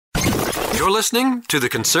You're listening to The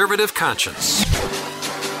Conservative Conscience.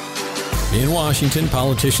 In Washington,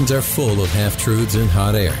 politicians are full of half-truths and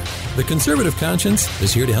hot air. The Conservative Conscience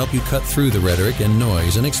is here to help you cut through the rhetoric and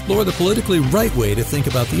noise and explore the politically right way to think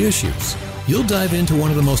about the issues. You'll dive into one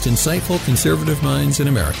of the most insightful conservative minds in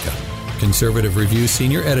America. Conservative Review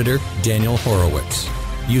Senior Editor Daniel Horowitz.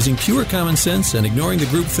 Using pure common sense and ignoring the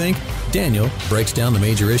groupthink, Daniel breaks down the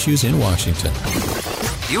major issues in Washington.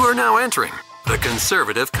 You are now entering The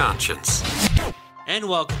Conservative Conscience. And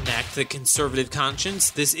welcome back to The Conservative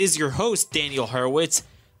Conscience. This is your host, Daniel Horowitz,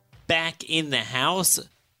 back in the house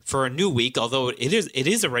for a new week, although it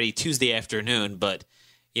is already Tuesday afternoon, but,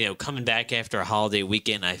 coming back after a holiday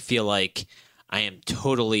weekend, I feel like I am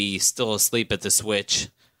totally still asleep at the switch.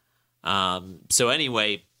 So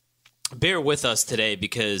anyway, bear with us today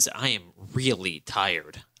because I am really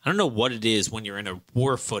tired. I don't know what it is when you're in a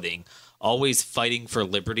war footing, always fighting for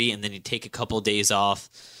liberty, and then you take a couple of days off,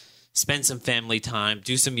 spend some family time,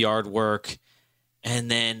 do some yard work, and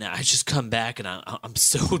then I just come back and I'm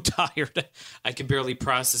so tired. I can barely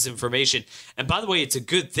process information. And by the way, it's a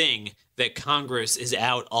good thing that Congress is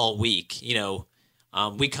out all week.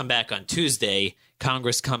 We come back on Tuesday.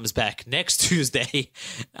 Congress comes back next Tuesday.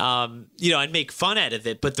 I'd make fun out of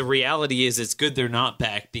it, but the reality is it's good they're not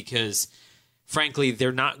back because, frankly,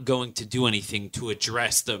 they're not going to do anything to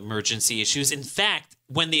address the emergency issues. In fact,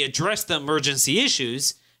 when they address the emergency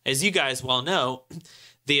issues, as you guys well know,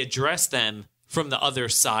 they address them from the other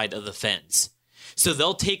side of the fence. So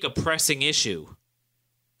they'll take a pressing issue.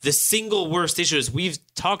 The single worst issue, as we've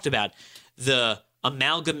talked about, the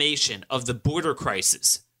amalgamation of the border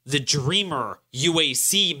crisis, the Dreamer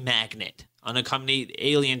UAC magnet, unaccompanied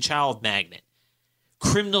alien child magnet,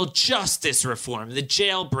 criminal justice reform, the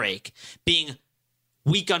jailbreak, being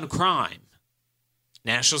weak on crime,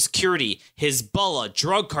 national security, Hezbollah,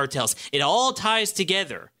 drug cartels. It all ties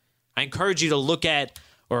together. I encourage you to look at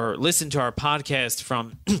or listen to our podcast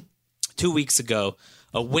from 2 weeks ago,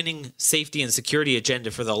 A Winning Safety and Security Agenda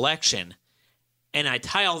for the Election. And I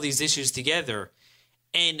tie all these issues together.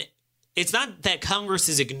 And it's not that Congress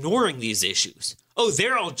is ignoring these issues. Oh,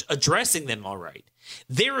 they're all addressing them all right.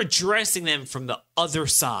 They're addressing them from the other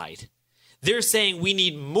side. They're saying we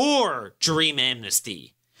need more dream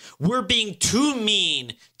amnesty. We're being too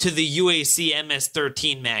mean to the UAC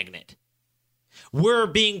MS-13 magnet. We're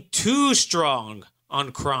being too strong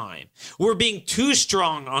on crime. We're being too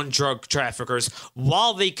strong on drug traffickers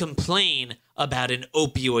while they complain about an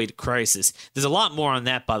opioid crisis. There's a lot more on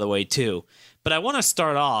that, by the way, too. But I want to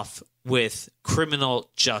start off with criminal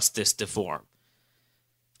justice reform.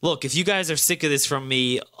 Look, if you guys are sick of this from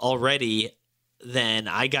me already, then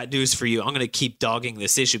I got news for you. I'm going to keep dogging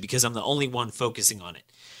this issue because I'm the only one focusing on it.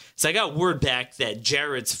 So I got word back that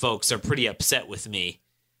Jared's folks are pretty upset with me.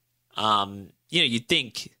 You'd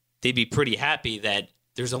think they'd be pretty happy that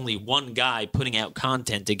there's only one guy putting out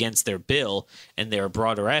content against their bill and their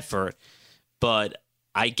broader effort. But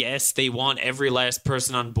I guess they want every last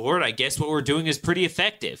person on board. I guess what we're doing is pretty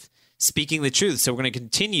effective, speaking the truth. So we're going to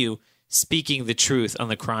continue speaking the truth on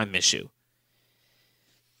the crime issue.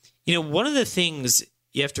 One of the things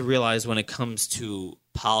you have to realize when it comes to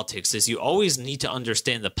politics is you always need to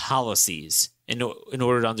understand the policies. In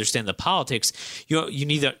order to understand the politics, you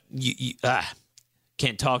need to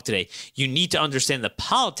can't talk today. You need to understand the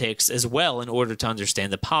politics as well in order to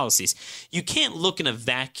understand the policies. You can't look in a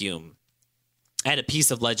vacuum at a piece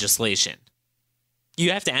of legislation.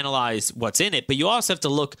 You have to analyze what's in it, but you also have to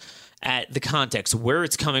look at the context, where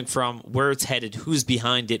it's coming from, where it's headed, who's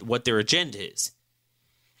behind it, what their agenda is.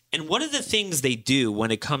 And one of the things they do when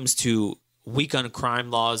it comes to weak on crime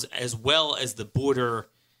laws, as well as the border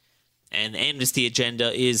and amnesty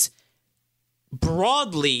agenda, is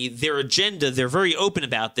broadly their agenda. They're very open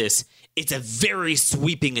about this. It's a very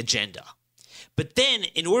sweeping agenda. But then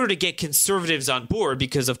in order to get conservatives on board,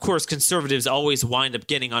 because of course conservatives always wind up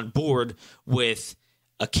getting on board with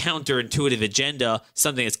a counterintuitive agenda,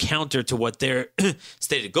 something that's counter to what their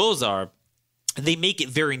stated goals are, they make it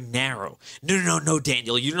very narrow. No,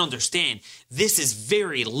 Daniel, you don't understand. This is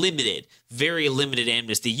very limited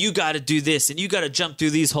amnesty. You got to do this, and you got to jump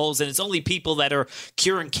through these holes, and it's only people that are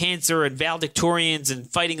curing cancer and valedictorians and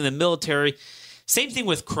fighting in the military. Same thing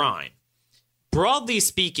with crime. Broadly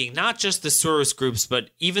speaking, not just the Soros groups,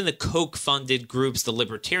 but even the Koch-funded groups, the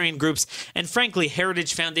libertarian groups, and frankly,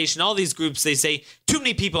 Heritage Foundation, all these groups, they say, too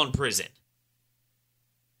many people in prison.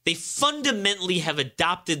 They fundamentally have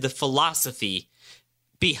adopted the philosophy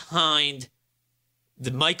behind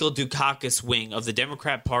the Michael Dukakis wing of the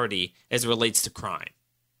Democrat Party as it relates to crime.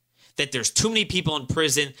 That there's too many people in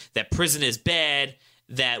prison, that prison is bad,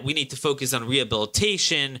 that we need to focus on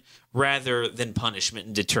rehabilitation rather than punishment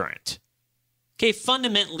and deterrent. Okay,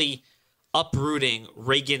 fundamentally uprooting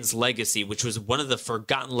Reagan's legacy, which was one of the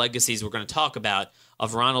forgotten legacies we're going to talk about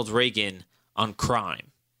of Ronald Reagan on crime.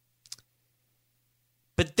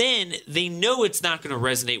 But then they know it's not going to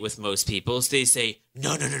resonate with most people, so they say,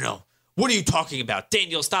 no. What are you talking about?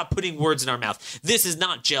 Daniel, stop putting words in our mouth. This is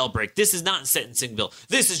not jailbreak. This is not sentencing bill.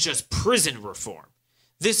 This is just prison reform.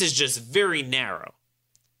 This is just very narrow.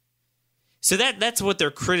 So that's what their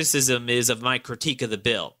criticism is of my critique of the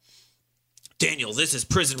bill. Daniel, this is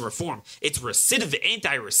prison reform. It's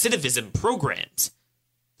anti-recidivism programs.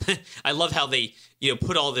 I love how they,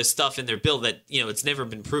 put all this stuff in their bill that, it's never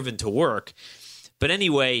been proven to work. But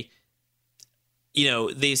anyway,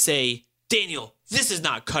 they say, Daniel, this is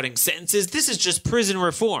not cutting sentences. This is just prison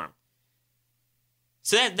reform.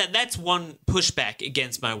 So that's one pushback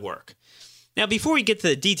against my work. Now, before we get to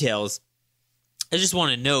the details, I just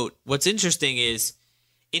want to note what's interesting is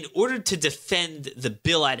in order to defend the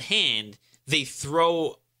bill at hand, they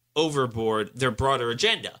throw overboard their broader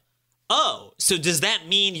agenda. Oh, so does that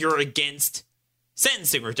mean you're against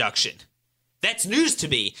sentencing reduction? That's news to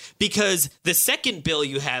me, because the second bill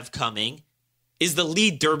you have coming is the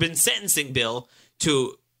Lee-Durbin sentencing bill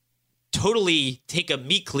to totally take a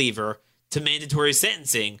meat cleaver to mandatory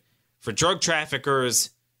sentencing for drug traffickers,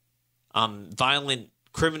 violent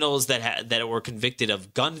criminals that were convicted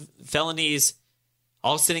of gun felonies,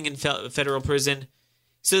 all sitting in federal prison.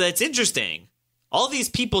 So that's interesting. All these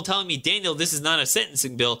people telling me, Daniel, this is not a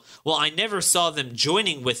sentencing bill. Well, I never saw them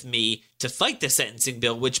joining with me to fight the sentencing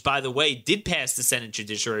bill, which, by the way, did pass the Senate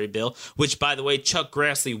Judiciary Bill, which, by the way, Chuck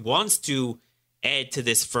Grassley wants to add to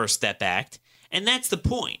this First Step Act. And that's the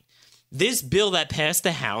point. This bill that passed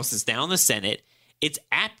the House is now in the Senate. It's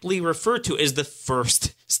aptly referred to as the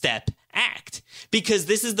First Step Act, because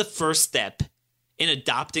this is the first step in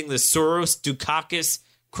adopting the Soros-Dukakis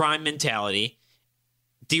crime mentality,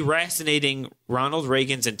 deracinating Ronald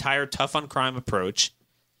Reagan's entire tough-on-crime approach.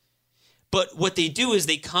 But what they do is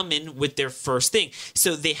they come in with their first thing.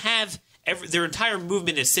 So they have their entire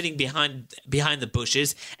movement is sitting behind the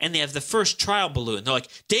bushes, and they have the first trial balloon. They're like,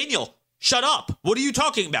 Daniel, shut up. What are you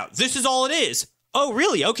talking about? This is all it is. Oh,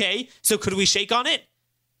 really? Okay. So could we shake on it?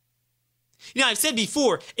 I've said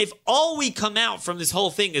before, if all we come out from this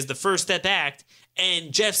whole thing is the First Step Act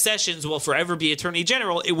and Jeff Sessions will forever be Attorney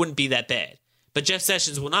General, it wouldn't be that bad. But Jeff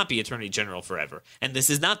Sessions will not be Attorney General forever, and this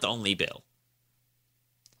is not the only bill.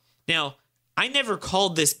 Now, I never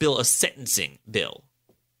called this bill a sentencing bill.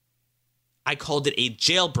 I called it a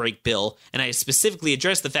jailbreak bill, and I specifically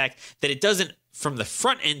addressed the fact that it doesn't, from the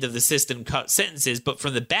front end of the system, cut sentences, but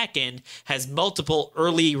from the back end has multiple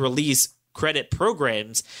early release credit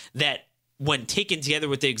programs that, when taken together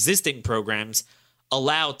with the existing programs,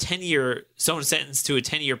 allow someone sentenced to a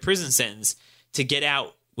 10-year prison sentence to get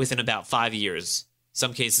out within about 5 years.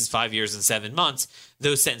 Some cases 5 years and 7 months.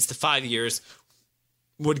 Those sentenced to 5 years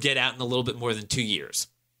would get out in a little bit more than 2 years.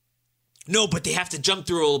 No, but they have to jump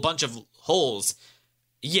through a bunch of holes.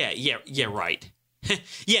 Yeah, right.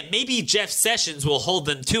 Yeah, maybe Jeff Sessions will hold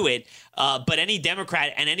them to it, but any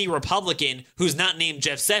Democrat and any Republican who's not named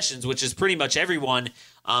Jeff Sessions, which is pretty much everyone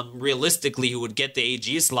realistically who would get the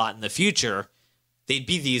AG slot in the future, they'd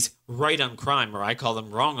be these right on crime, or I call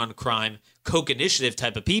them wrong on crime, Koch initiative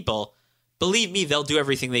type of people. Believe me, they'll do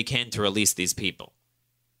everything they can to release these people.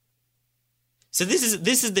 So this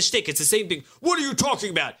is the shtick. It's the same thing. What are you talking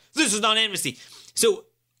about? This is not amnesty. So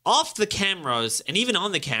off the cameras and even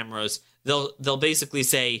on the cameras, they'll basically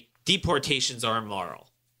say deportations are immoral.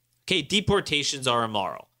 Okay, deportations are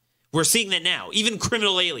immoral. We're seeing that now. Even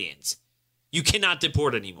criminal aliens, you cannot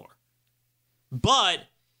deport anymore. But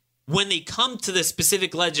when they come to the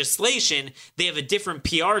specific legislation, they have a different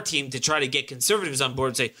PR team to try to get conservatives on board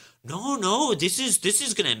and say, no, this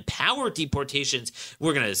is going to empower deportations.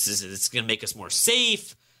 It's going to make us more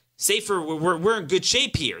safer. We're in good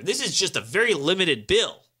shape here. This is just a very limited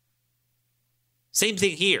bill. Same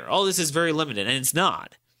thing here. All this is very limited, and it's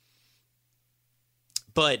not.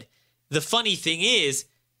 But the funny thing is,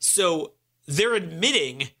 so they're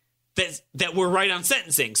admitting that we're right on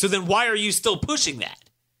sentencing. So then why are you still pushing that?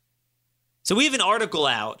 So we have an article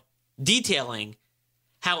out detailing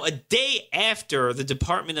how a day after the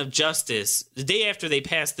Department of Justice, the day after they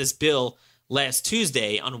passed this bill last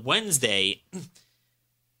Tuesday, on Wednesday,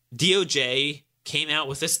 DOJ came out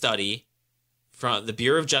with a study from the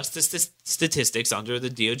Bureau of Justice Statistics under the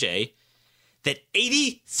DOJ that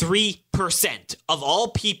 83% of all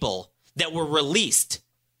people that were released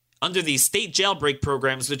under these state jailbreak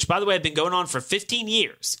programs, which, by the way, have been going on for 15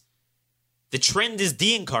 years, the trend is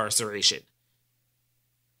de-incarceration.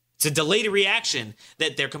 It's a delayed reaction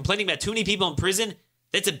that they're complaining about too many people in prison.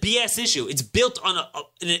 That's a BS issue. It's built on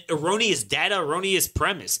an erroneous data, erroneous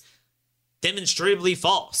premise. Demonstrably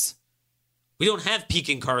false. We don't have peak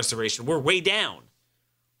incarceration. We're way down.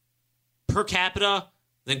 Per capita,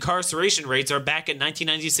 the incarceration rates are back at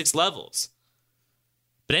 1996 levels.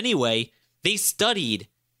 But anyway, they studied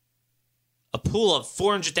a pool of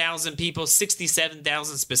 400,000 people,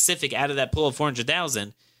 67,000 specific out of that pool of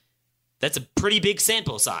 400,000. That's a pretty big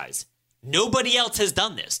sample size. Nobody else has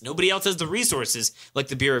done this. Nobody else has the resources like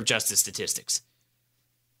the Bureau of Justice Statistics.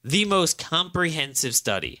 The most comprehensive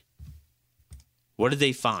study. What did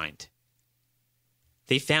they find?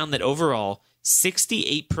 They found that overall,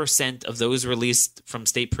 68% of those released from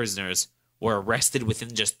state prisoners were arrested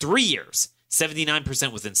within just 3 years,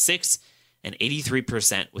 79% within 6, and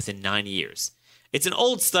 83% within 9 years. It's an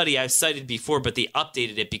old study I've cited before, but they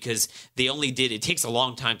updated it because it takes a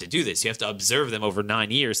long time to do this. You have to observe them over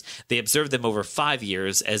 9 years. They observed them over 5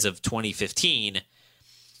 years as of 2015.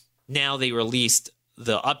 Now they released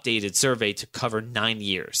the updated survey to cover 9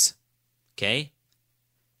 years. Okay?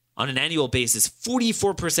 On an annual basis,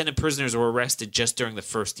 44% of prisoners were arrested just during the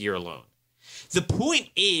first year alone. The point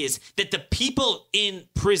is that the people in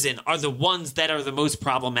prison are the ones that are the most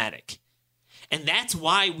problematic. And that's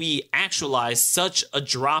why we actualize such a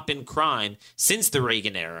drop in crime since the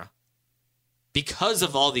Reagan era. Because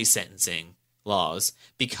of all these sentencing laws,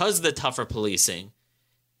 because of the tougher policing,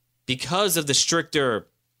 because of the stricter,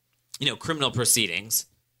 criminal proceedings.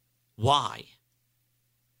 Why?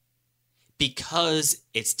 Because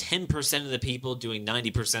it's 10% of the people doing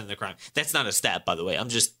 90% of the crime. That's not a stat, by the way. I'm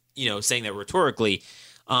just, saying that rhetorically.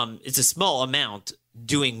 It's a small amount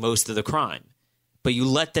doing most of the crime. But you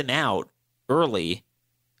let them out early,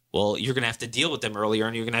 well, you're going to have to deal with them earlier,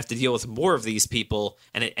 and you're going to have to deal with more of these people,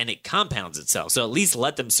 and it compounds itself. So at least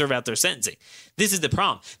let them serve out their sentencing. This is the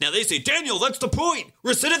problem. Now they say, Daniel, that's the point.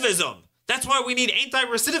 Recidivism. That's why we need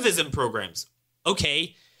anti-recidivism programs.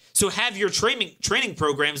 Okay, so have your training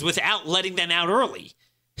programs without letting them out early.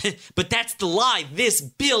 But that's the lie. This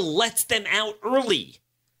bill lets them out early.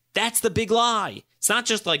 That's the big lie. It's not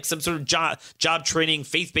just like some sort of job training,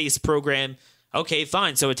 faith-based program. Okay,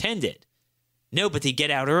 fine, so attend it. No, but they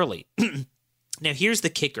get out early. Now, here's the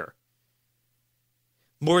kicker.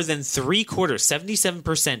 More than 3/4,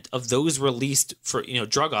 77% of those released for,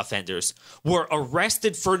 drug offenders were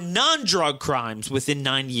arrested for non-drug crimes within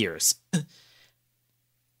 9 years.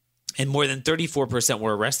 And more than 34%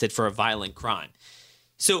 were arrested for a violent crime.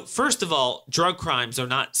 So, first of all, drug crimes are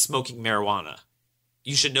not smoking marijuana.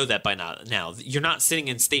 You should know that by now. You're not sitting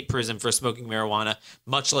in state prison for smoking marijuana,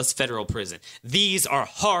 much less federal prison. These are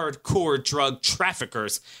hardcore drug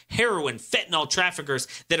traffickers, heroin, fentanyl traffickers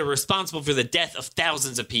that are responsible for the death of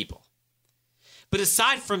thousands of people. But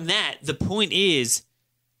aside from that, the point is,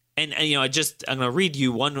 and I'm going to read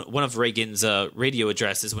you one of Reagan's radio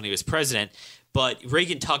addresses when he was president. But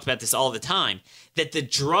Reagan talked about this all the time, that the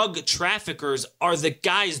drug traffickers are the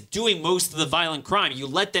guys doing most of the violent crime. You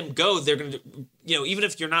let them go, they're going to, even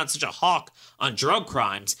if you're not such a hawk on drug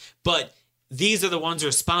crimes, but these are the ones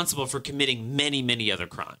responsible for committing many, many other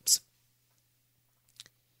crimes.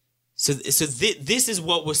 So this is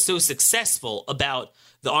what was so successful about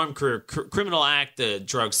the Armed Career Criminal Act, the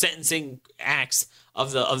drug sentencing acts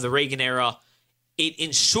of the Reagan era. It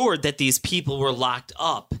ensured that these people were locked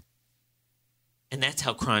up. And that's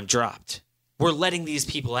how crime dropped. We're letting these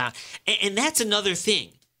people out. And that's another thing.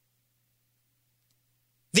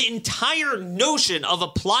 The entire notion of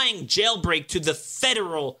applying jailbreak to the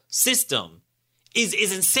federal system is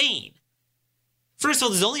insane. First of all,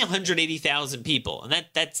 there's only 180,000 people, and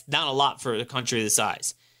that's not a lot for a country this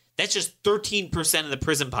size. That's just 13% of the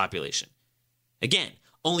prison population. Again,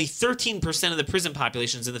 only 13% of the prison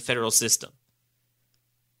population is in the federal system.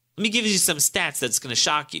 Let me give you some stats that's going to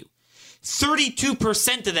shock you.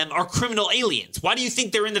 32% of them are criminal aliens. Why do you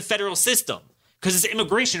think they're in the federal system? Because it's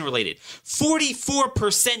immigration related.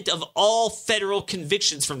 44% of all federal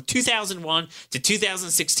convictions from 2001 to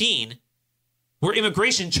 2016 were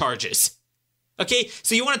immigration charges. Okay,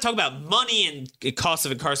 so you want to talk about money and cost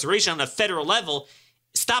of incarceration on a federal level,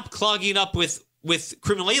 stop clogging it up with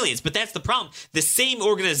criminal aliens. But that's the problem. The same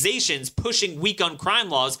organizations pushing weak on crime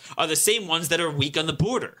laws are the same ones that are weak on the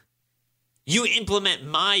border. You implement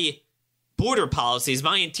my border policies,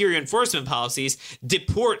 my interior enforcement policies,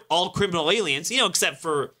 deport all criminal aliens, except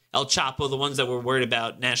for El Chapo, the ones that were worried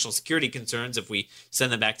about national security concerns if we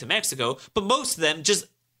send them back to Mexico. But most of them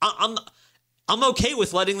I'm okay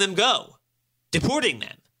with letting them go, deporting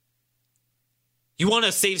them. You want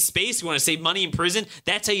to save space, you want to save money in prison,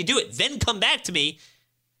 that's how you do it. Then come back to me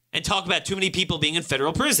and talk about too many people being in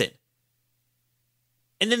federal prison.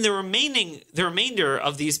 And then the remainder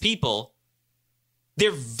of these people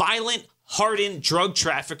They're violent, hardened drug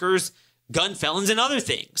traffickers, gun felons, and other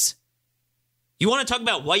things. You want to talk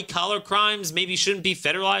about white-collar crimes? Maybe shouldn't be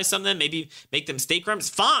federalized, some of them. Maybe make them state crimes?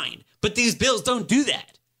 Fine. But these bills don't do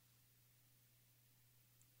that.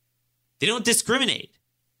 They don't discriminate.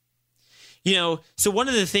 So one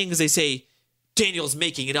of the things they say, Daniel's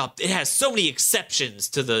making it up. It has so many exceptions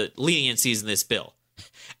to the leniencies in this bill.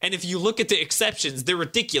 And if you look at the exceptions, they're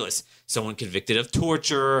ridiculous. Someone convicted of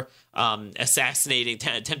torture,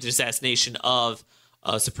 attempted assassination of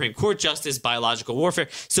a Supreme Court justice, biological warfare.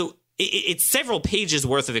 So it's several pages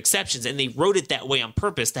worth of exceptions, and they wrote it that way on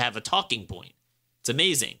purpose to have a talking point. It's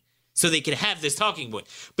amazing. So they could have this talking point.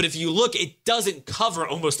 But if you look, it doesn't cover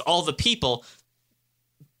almost all the people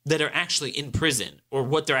that are actually in prison or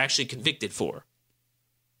what they're actually convicted for.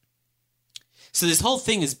 So this whole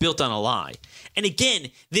thing is built on a lie. And again,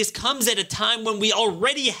 this comes at a time when we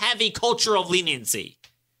already have a culture of leniency.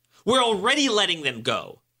 We're already letting them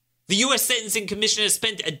go. The U.S. Sentencing Commission has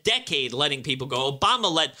spent a decade letting people go. Obama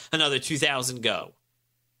let another 2,000 go.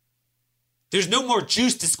 There's no more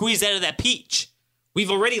juice to squeeze out of that peach.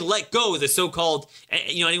 We've already let go of the so-called,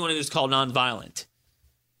 anyone who's called nonviolent.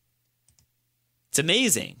 It's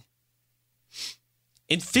amazing.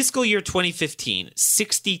 In fiscal year 2015,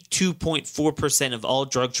 62.4% of all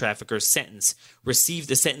drug traffickers sentenced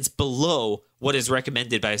received a sentence below what is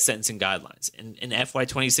recommended by sentencing guidelines. In FY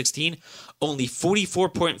 2016, only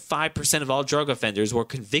 44.5% of all drug offenders were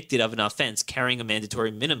convicted of an offense carrying a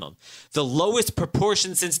mandatory minimum, the lowest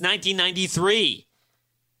proportion since 1993.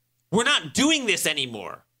 We're not doing this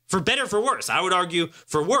anymore, for better or for worse. I would argue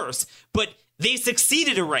for worse, but they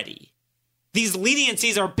succeeded already. These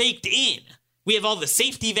leniencies are baked in. We have all the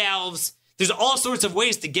safety valves. There's all sorts of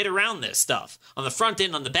ways to get around this stuff. On the front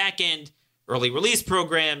end, on the back end, early release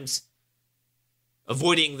programs,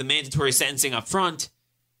 avoiding the mandatory sentencing up front.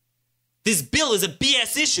 This bill is a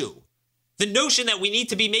BS issue. The notion that we need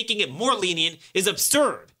to be making it more lenient is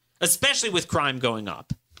absurd, especially with crime going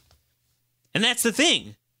up. And that's the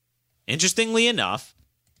thing. Interestingly enough,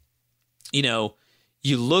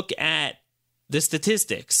 you look at the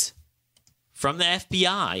statistics from the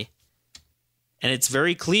FBI, and it's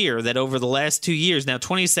very clear that over the last 2 years, now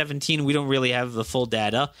 2017, we don't really have the full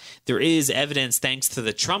data. There is evidence thanks to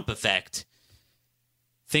the Trump effect.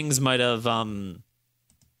 Things might have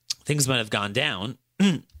gone down.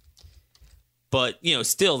 But,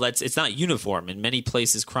 still, it's not uniform. In many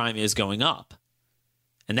places, crime is going up.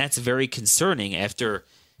 And that's very concerning after,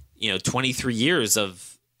 23 years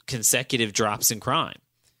of consecutive drops in crime.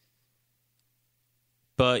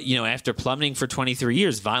 But, after plummeting for 23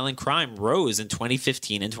 years, violent crime rose in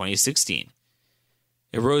 2015 and 2016.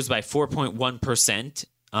 It rose by 4.1%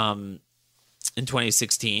 in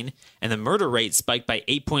 2016, and the murder rate spiked by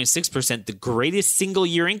 8.6%, the greatest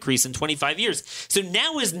single-year increase in 25 years. So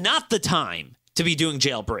now is not the time to be doing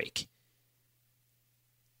jailbreak.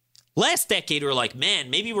 Last decade, we were like, man,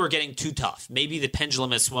 maybe we're getting too tough. Maybe the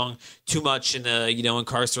pendulum has swung too much in the,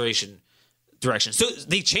 incarceration direction. So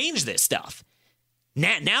they changed this stuff.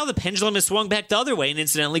 Now the pendulum has swung back the other way, and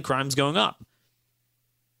incidentally, crime's going up.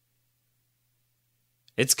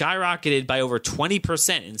 It's skyrocketed by over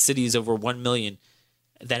 20% in cities over 1 million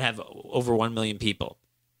that have over 1 million people.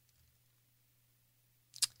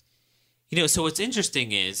 So what's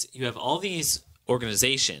interesting is you have all these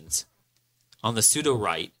organizations on the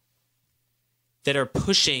pseudo-right that are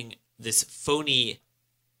pushing this phony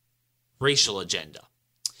racial agenda.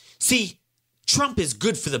 See, Trump is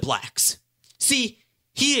good for the blacks. See,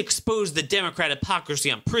 he exposed the Democrat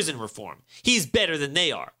hypocrisy on prison reform. He's better than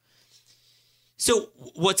they are. So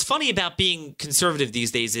what's funny about being conservative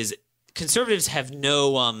these days is conservatives have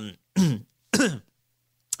no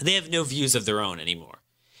they have no views of their own anymore.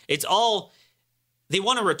 It's all, they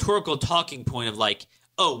want a rhetorical talking point of like,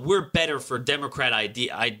 oh, we're better for Democrat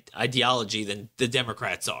ideology than the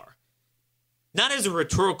Democrats are. Not as a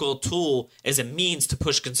rhetorical tool, as a means to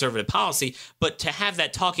push conservative policy, but to have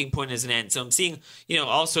that talking point as an end. So I'm seeing,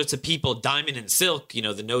 all sorts of people, Diamond and Silk,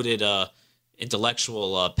 the noted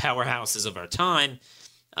intellectual powerhouses of our time,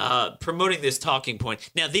 promoting this talking point.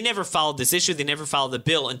 Now, they never followed this issue. They never followed the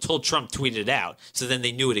bill until Trump tweeted it out. So then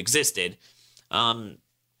they knew it existed.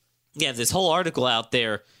 This whole article out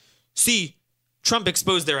there. See, Trump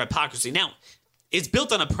exposed their hypocrisy. Now, it's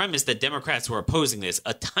built on a premise that Democrats were opposing this.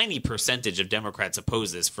 A tiny percentage of Democrats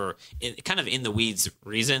oppose this for kind of in the weeds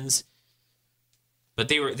reasons. But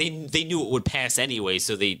they knew it would pass anyway,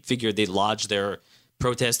 so they figured they'd lodge their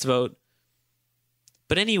protest vote.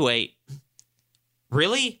 But anyway,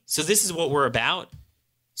 really? So this is what we're about?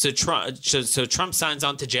 So Trump signs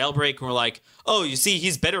on to jailbreak, and we're like, oh, you see,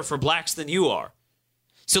 he's better for blacks than you are.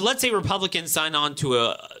 So let's say Republicans sign on to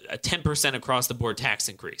a 10% across the board tax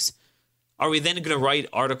increase. Are we then going to write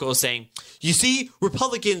articles saying, you see,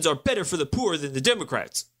 Republicans are better for the poor than the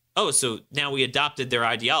Democrats? Oh, so now we adopted their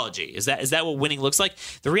ideology. Is that what winning looks like?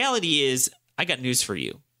 The reality is, I got news for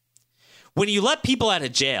you. When you let people out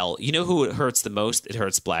of jail, you know who it hurts the most? It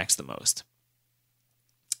hurts blacks the most.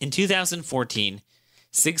 In 2014,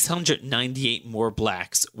 698 more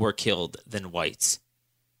blacks were killed than whites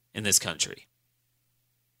in this country.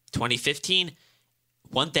 2015,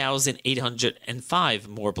 1,805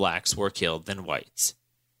 more blacks were killed than whites.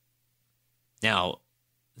 Now,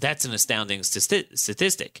 that's an astounding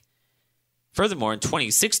statistic. Furthermore, in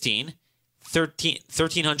 2016,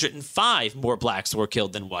 1,305 more blacks were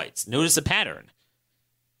killed than whites. Notice a pattern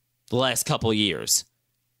the last couple of years.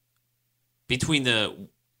 Between the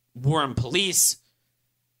war on police,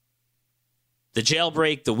 the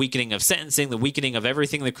jailbreak, the weakening of sentencing, the weakening of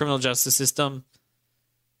everything in the criminal justice system.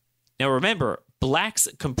 Now remember, blacks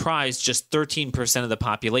comprise just 13% of the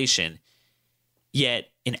population, yet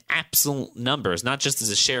in absolute numbers, not just as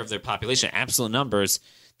a share of their population, absolute numbers,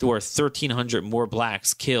 there were 1,300 more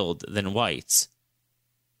blacks killed than whites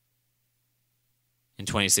in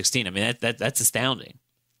 2016. I mean, that's astounding.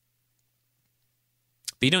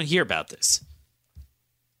 But you don't hear about this.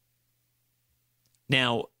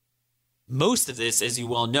 Now, most of this, as you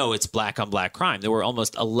well know, it's black on black crime. There were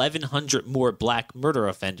almost 1,100 more black murder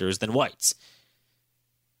offenders than whites.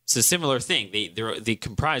 It's a similar thing. They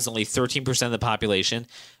comprise only 13% of the population,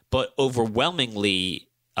 but overwhelmingly,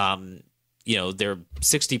 they're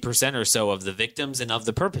 60% or so of the victims and of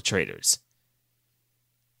the perpetrators.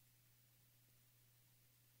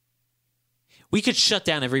 We could shut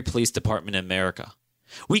down every police department in America.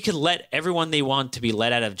 We could let everyone they want to be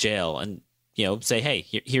let out of jail and, say, hey,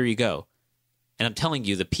 here you go. And I'm telling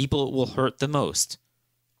you, the people it will hurt the most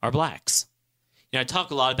are blacks. I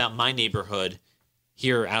talk a lot about my neighborhood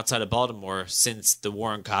here outside of Baltimore since the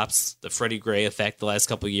war on cops, the Freddie Gray effect the last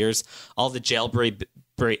couple of years, all the jailbreak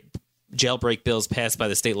bills passed by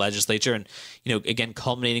the state legislature, and, again,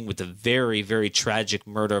 culminating with the very, very tragic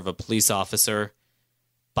murder of a police officer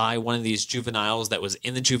by one of these juveniles that was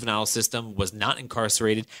in the juvenile system, was not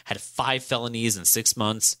incarcerated, had 5 felonies in 6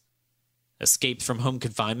 months, escaped from home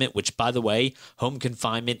confinement, which, by the way, home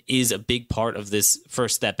confinement is a big part of this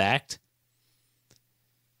First Step Act.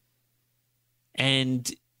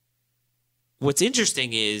 And what's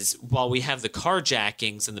interesting is, while we have the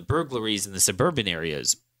carjackings and the burglaries in the suburban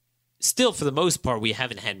areas, still, for the most part, we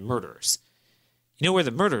haven't had murders. You know where the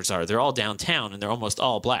murders are? They're all downtown, and they're almost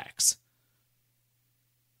all blacks.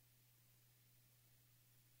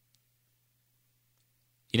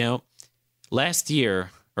 Last year,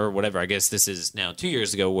 or whatever, I guess this is now 2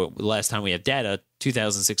 years ago, the last time we have data,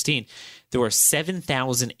 2016, there were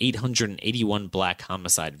 7,881 black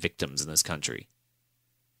homicide victims in this country.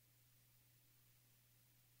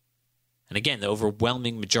 And again, the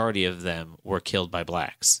overwhelming majority of them were killed by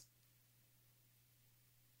blacks.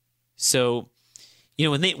 So,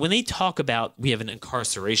 when they talk about we have an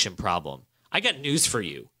incarceration problem, I got news for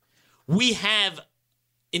you. We have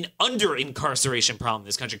an under-incarceration problem in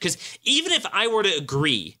this country. Because even if I were to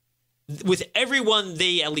agree with everyone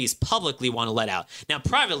they at least publicly want to let out, now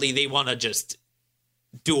privately they want to just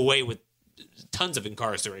do away with tons of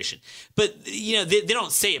incarceration. But, they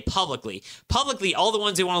don't say it publicly. Publicly, all the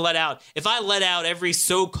ones they want to let out, if I let out every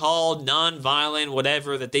so-called non-violent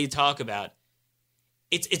whatever that they talk about,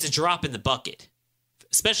 it's a drop in the bucket,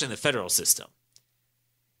 especially in the federal system.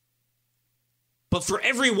 But for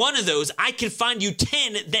every one of those, I can find you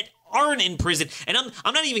 10 that aren't in prison. And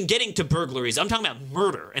I'm not even getting to burglaries. I'm talking about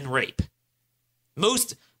murder and rape.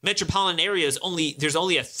 Most metropolitan areas, there's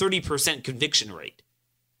only a 30% conviction rate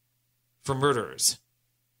for murderers.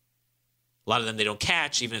 A lot of them they don't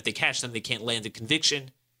catch. Even if they catch them, they can't land a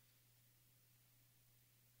conviction.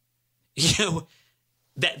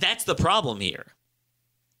 That's the problem here.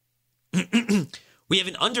 We have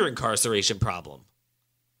an under-incarceration problem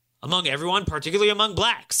among everyone, particularly among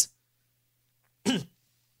blacks. And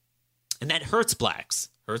that hurts blacks,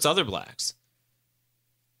 hurts other blacks.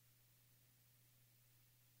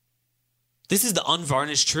 This is the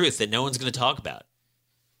unvarnished truth that no one's going to talk about.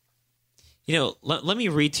 Let me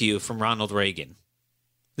read to you from Ronald Reagan.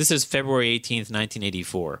 This is February 18th,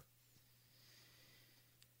 1984.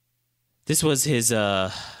 This was his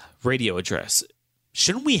radio address.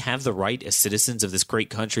 Shouldn't we have the right as citizens of this great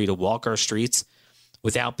country to walk our streets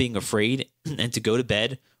without being afraid, and to go to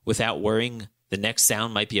bed without worrying the next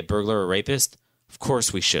sound might be a burglar or rapist? Of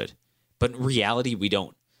course we should. But in reality, we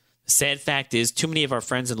don't. The sad fact is, too many of our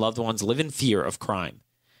friends and loved ones live in fear of crime.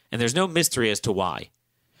 And there's no mystery as to why.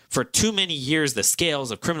 For too many years, the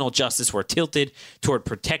scales of criminal justice were tilted toward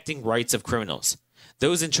protecting rights of criminals.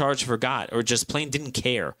 Those in charge forgot or just plain didn't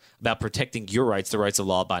care about protecting your rights, the rights of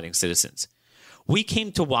law-abiding citizens. We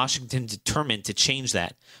came to Washington determined to change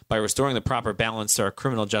that by restoring the proper balance to our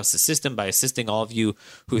criminal justice system, by assisting all of you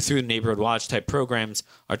who, through Neighborhood Watch type programs,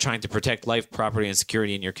 are trying to protect life, property, and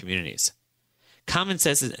security in your communities. Common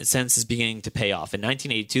sense is beginning to pay off. In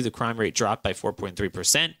 1982, the crime rate dropped by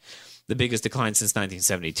 4.3%, the biggest decline since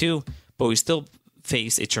 1972, but we still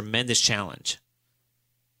face a tremendous challenge.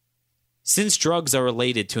 Since drugs are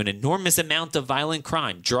related to an enormous amount of violent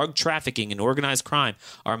crime, drug trafficking and organized crime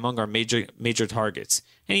are among our major targets.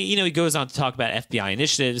 And he goes on to talk about FBI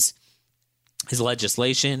initiatives, his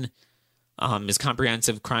legislation, his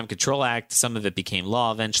Comprehensive Crime Control Act. Some of it became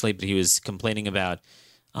law eventually, but he was complaining about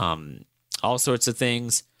all sorts of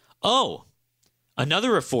things. Oh,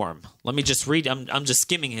 another reform. Let me just read. I'm just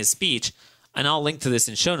skimming his speech, and I'll link to this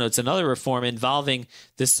in show notes. Another reform involving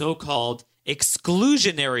the so-called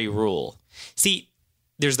exclusionary rule. See,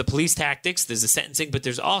 there's the police tactics, there's the sentencing, but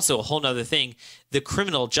there's also a whole other thing. The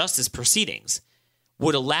criminal justice proceedings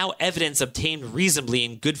would allow evidence obtained reasonably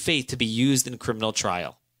in good faith to be used in criminal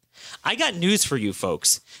trial. I got news for you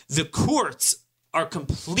folks. The courts are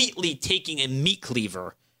completely taking a meat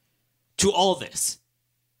cleaver to all this.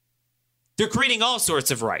 They're creating all sorts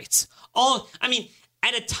of rights.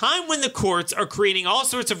 At a time when the courts are creating all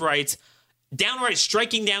sorts of rights, downright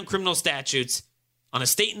striking down criminal statutes on a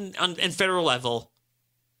state and federal level,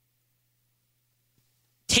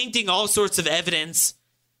 tainting all sorts of evidence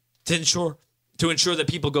to ensure that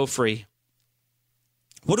people go free.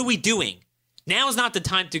 What are we doing? Now is not the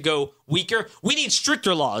time to go weaker. We need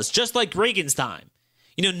stricter laws, just like Reagan's time.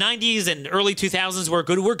 90s and early 2000s were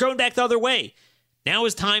good. We're going back the other way. Now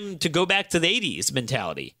is time to go back to the 80s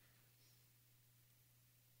mentality.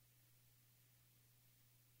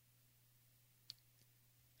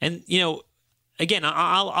 And, again,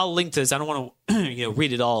 I'll link to this. I don't want to,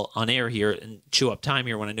 read it all on air here and chew up time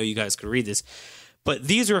here when I know you guys could read this. But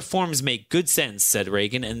these reforms make good sense, said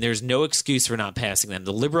Reagan, and there's no excuse for not passing them.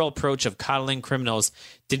 The liberal approach of coddling criminals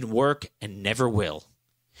didn't work and never will.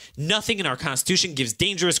 Nothing in our Constitution gives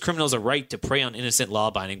dangerous criminals a right to prey on innocent,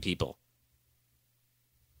 law-abiding people.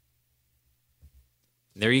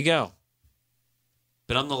 There you go.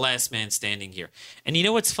 But I'm the last man standing here. And you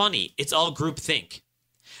know what's funny? It's all groupthink.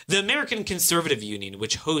 The American Conservative Union,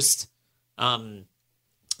 which hosts CPAC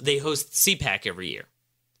every year.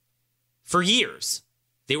 For years,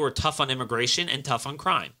 they were tough on immigration and tough on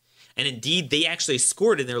crime. And indeed, they actually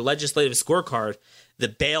scored in their legislative scorecard the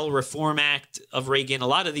Bail Reform Act of Reagan, a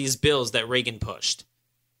lot of these bills that Reagan pushed.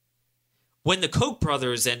 When the Koch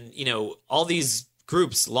brothers and, all these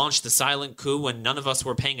groups launched the silent coup when none of us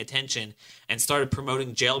were paying attention and started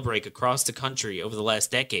promoting jailbreak across the country over the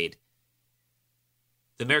last decade,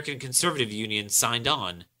 the American Conservative Union signed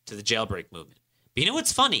on to the jailbreak movement. But you know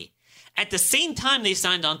what's funny? At the same time they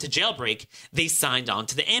signed on to jailbreak, they signed on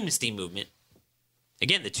to the amnesty movement.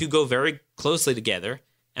 Again, the two go very closely together.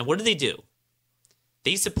 And what do?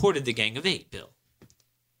 They supported the Gang of Eight bill.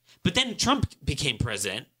 But then Trump became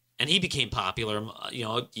president, and he became popular.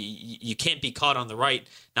 You can't be caught on the right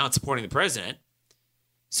not supporting the president.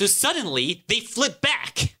 So suddenly, they flip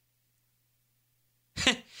back.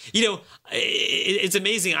 It's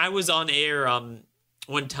amazing. I was on air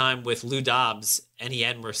one time with Lou Dobbs, and he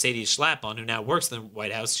had Mercedes Schlapp on, who now works in the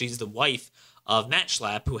White House. She's the wife of Matt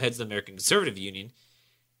Schlapp, who heads the American Conservative Union.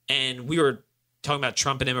 And we were talking about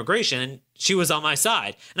Trump and immigration, and she was on my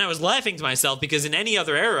side. And I was laughing to myself because in any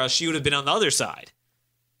other era, she would have been on the other side.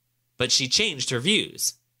 But she changed her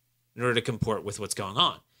views in order to comport with what's going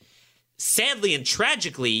on. Sadly and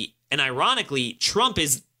tragically and ironically, Trump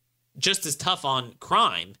is just as tough on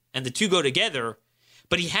crime, and the two go together,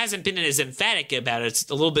 but he hasn't been as emphatic about it. It's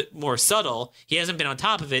a little bit more subtle. He hasn't been on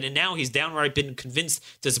top of it, and now he's downright been convinced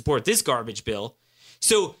to support this garbage bill.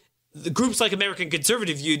 So the groups like American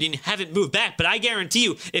Conservative Union haven't moved back, but I guarantee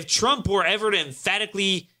you, if Trump were ever to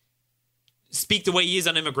emphatically speak the way he is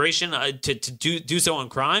on immigration, to do so on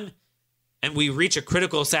crime, and we reach a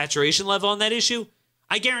critical saturation level on that issue,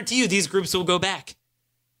 I guarantee you these groups will go back.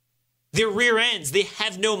 They're rear ends. They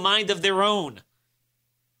have no mind of their own.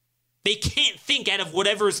 They can't think out of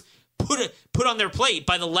whatever's put on their plate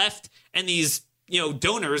by the left and these,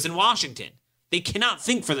 donors in Washington. They cannot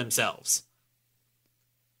think for themselves.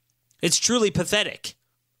 It's truly pathetic.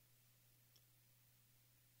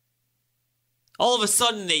 All of a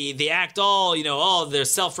sudden, they act all, they're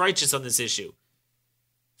self-righteous on this issue.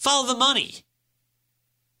 Follow the money.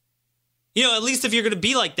 At least if you're going to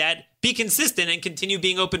be like that, be consistent and continue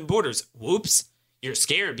being open borders. Whoops, you're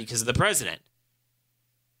scared because of the president.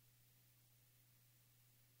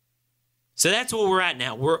 So that's where we're at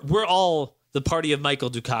now. We're all the party of Michael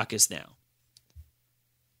Dukakis now.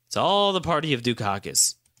 It's all the party of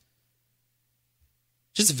Dukakis.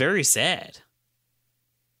 Just very sad.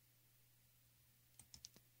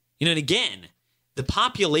 You know, and again, the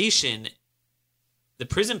prison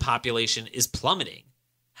population is plummeting,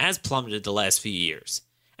 has plummeted the last few years.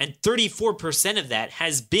 And 34% of that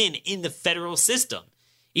has been in the federal system,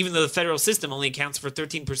 even though the federal system only accounts for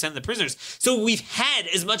 13% of the prisoners. So we've had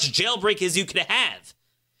as much jailbreak as you could have.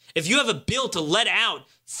 If you have a bill to let out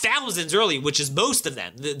thousands early, which is most of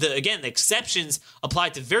them, again, the exceptions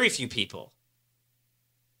apply to very few people.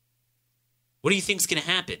 What do you think is going to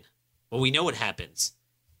happen? Well, we know what happens.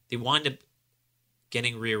 They wind up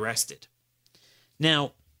getting rearrested.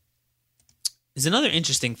 Now, there's another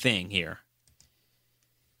interesting thing here.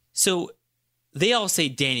 So they all say,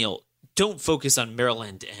 Daniel, don't focus on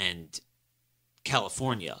Maryland and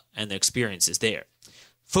California and the experiences there.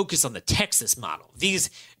 Focus on the Texas model. These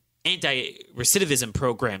anti-recidivism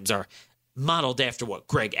programs are modeled after what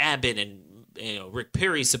Greg Abbott and Rick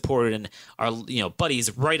Perry supported, and our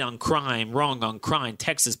buddies Right on Crime, Wrong on Crime,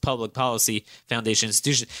 Texas Public Policy Foundation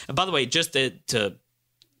institution. And by the way, just to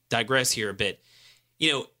digress here a bit,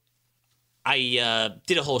 I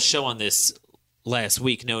did a whole show on this last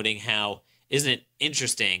week, noting how isn't it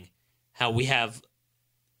interesting how we have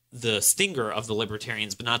the stinger of the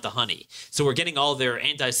libertarians, but not the honey. So we're getting all their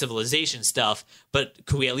anti-civilization stuff, but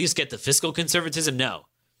could we at least get the fiscal conservatism? No.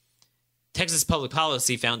 Texas Public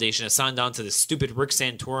Policy Foundation has signed on to the stupid Rick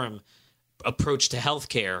Santorum approach to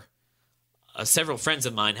healthcare. Several friends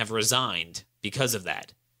of mine have resigned because of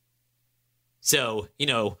that. So,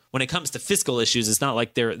 when it comes to fiscal issues, it's not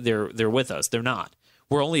like they're with us. They're not.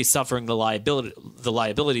 We're only suffering the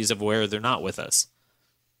liabilities of where they're not with us.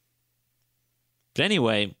 But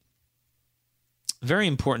anyway, very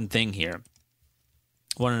important thing here.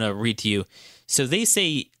 I wanted to read to you. So they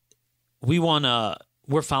say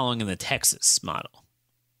we're following in the Texas model.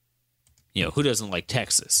 Who doesn't like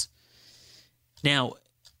Texas? Now,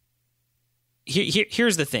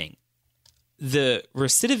 here's the thing. The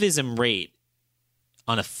recidivism rate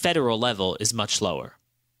on a federal level is much lower.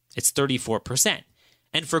 It's 34%.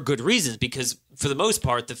 And for good reasons, because for the most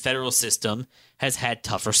part, the federal system has had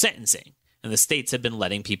tougher sentencing, and the states have been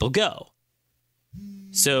letting people go.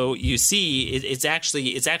 So you see, it's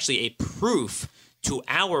actually a proof to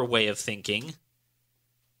our way of thinking,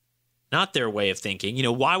 not their way of thinking.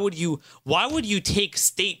 Why would you take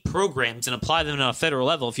state programs and apply them on a federal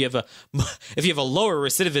level if you have a lower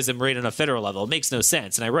recidivism rate on a federal level? It makes no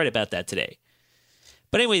sense, and I read about that today.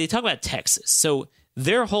 But anyway, they talk about Texas. So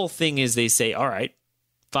their whole thing is they say, all right,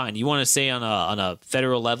 fine. You want to say on a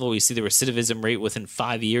federal level, we see the recidivism rate within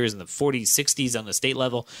 5 years in the 40s, 60s on the state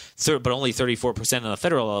level, but only 34% on the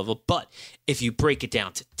federal level. But if you break it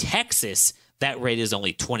down to Texas, that rate is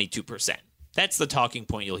only 22%. That's the talking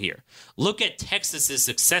point you'll hear. Look at Texas's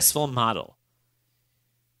successful model.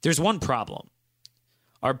 There's one problem.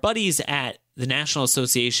 Our buddies at the National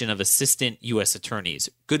Association of Assistant U.S. Attorneys,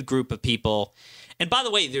 good group of people. And by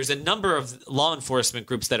the way, there's a number of law enforcement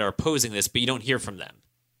groups that are opposing this, but you don't hear from them.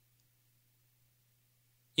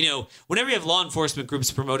 Whenever you have law enforcement groups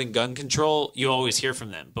promoting gun control, you always hear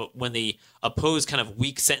from them. But when they oppose kind of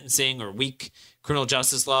weak sentencing or weak criminal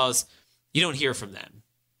justice laws, you don't hear from them.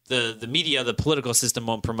 The media, the political system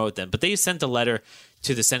won't promote them. But they sent a letter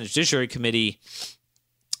to the Senate Judiciary Committee,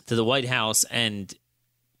 to the White House, and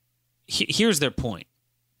here's their point.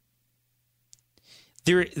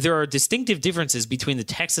 There are distinctive differences between the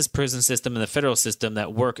Texas prison system and the federal system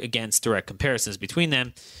that work against direct comparisons between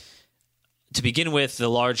them. To begin with, the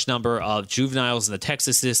large number of juveniles in the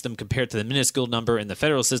Texas system compared to the minuscule number in the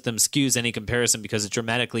federal system skews any comparison because it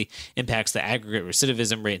dramatically impacts the aggregate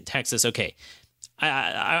recidivism rate in Texas. Okay,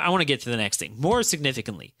 I want to get to the next thing. More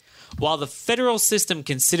significantly, while the federal system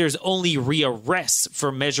considers only rearrests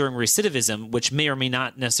for measuring recidivism, which may or may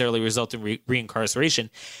not necessarily result in reincarceration,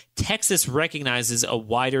 Texas recognizes a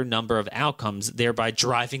wider number of outcomes, thereby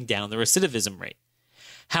driving down the recidivism rate.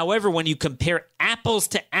 However, when you compare apples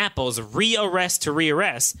to apples, rearrest to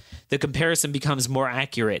rearrest, the comparison becomes more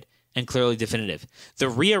accurate and clearly definitive. The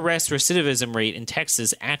rearrest recidivism rate in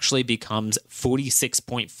Texas actually becomes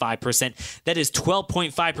 46.5%. That is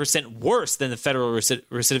 12.5% worse than the federal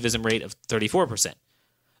recidivism rate of 34%.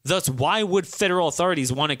 Thus, why would federal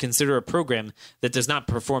authorities want to consider a program that does not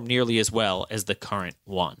perform nearly as well as the current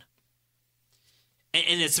one?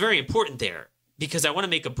 And it's very important there, because I want to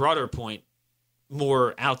make a broader point,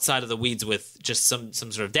 more outside of the weeds with just some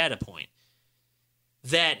sort of data point,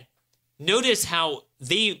 that notice how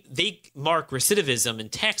they mark recidivism in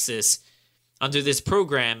Texas under this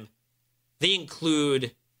program. They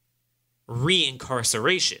include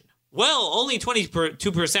reincarceration. Well, only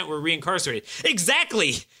 22% were reincarcerated.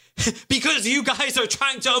 Exactly! Because you guys are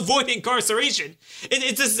trying to avoid incarceration.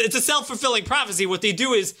 It's a self-fulfilling prophecy. What they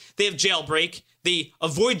do is they have jailbreak. They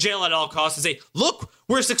avoid jail at all costs and say, look,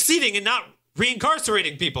 we're succeeding in not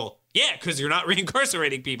reincarcerating people. Yeah, because you're not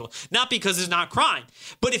reincarcerating people. Not because there's not crime.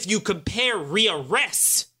 But if you compare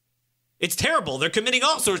rearrests, it's terrible. They're committing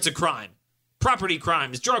all sorts of crime. Property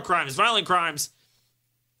crimes, drug crimes, violent crimes.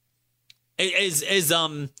 As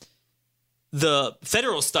the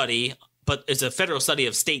federal study, but it's a federal study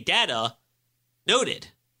of state data, noted.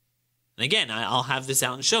 And again, I'll have this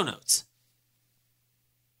out in show notes.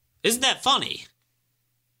 Isn't that funny?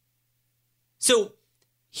 So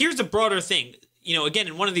here's a broader thing. You know, again,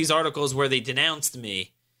 in one of these articles where they denounced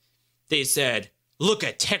me, they said, look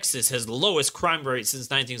at Texas has the lowest crime rate since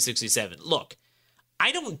 1967. Look,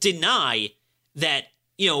 I don't deny that,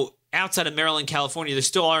 you know, outside of Maryland, California, there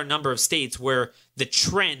still are a number of states where the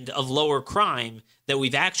trend of lower crime that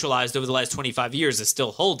we've actualized over the last 25 years is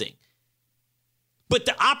still holding. But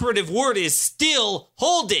the operative word is still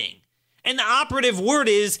holding. And the operative word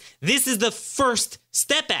is, this is the First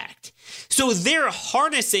Step Act. So they're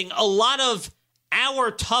harnessing a lot of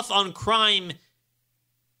our tough on crime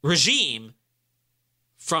regime,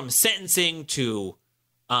 from sentencing to,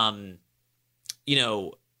 again,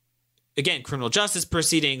 criminal justice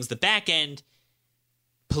proceedings, the back end,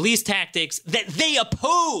 police tactics that they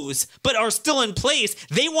oppose but are still in place.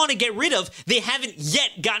 They want to get rid of. They haven't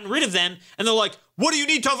yet gotten rid of them. And they're like, what do you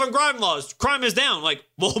need tough on crime laws? Crime is down. Like,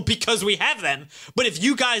 well, because we have them. But if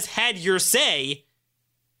you guys had your say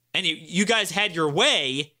and you guys had your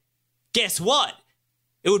way, guess what?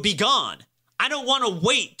 It would be gone. I don't want to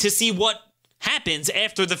wait to see what happens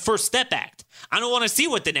after the First Step Act. I don't want to see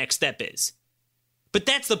what the next step is. But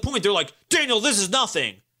that's the point. They're like, Daniel, this is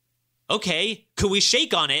nothing. Okay, could we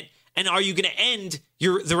shake on it? And are you going to end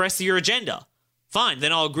the rest of your agenda? Fine,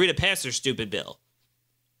 then I'll agree to pass your stupid bill.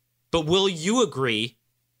 But will you agree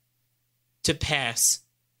to pass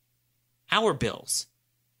our bills?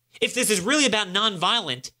 If this is really about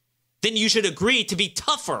nonviolent, then you should agree to be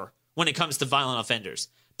tougher when it comes to violent offenders.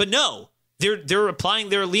 But no, they're applying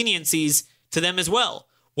their leniencies to them as well.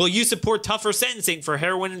 Will you support tougher sentencing for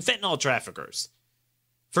heroin and fentanyl traffickers?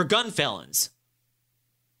 For gun felons?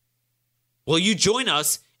 Will you join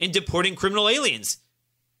us in deporting criminal aliens?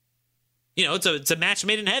 You know, it's a match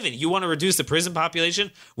made in heaven. You want to reduce the prison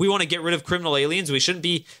population? We want to get rid of criminal aliens. We shouldn't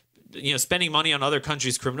be, spending money on other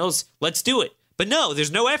countries' criminals. Let's do it. But no,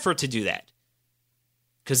 there's no effort to do that.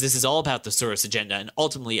 Because this is all about the Soros agenda and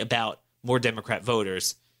ultimately about more Democrat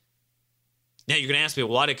voters. Now you're going to ask me,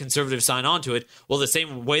 well, why did conservatives sign on to it? Well, the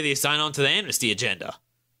same way they sign on to the amnesty agenda.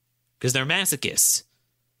 Because they're masochists.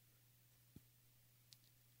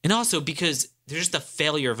 And also because there's just a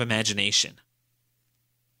failure of imagination.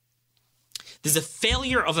 There's a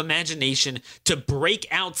failure of imagination to break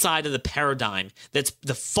outside of the paradigm that's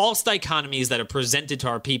the false dichotomies that are presented to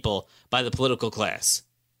our people by the political class.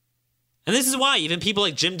 And this is why even people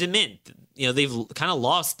like Jim DeMint, they've kind of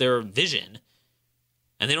lost their vision.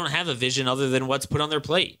 And they don't have a vision other than what's put on their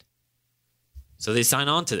plate. So they sign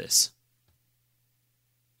on to this.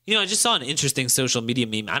 I just saw an interesting social media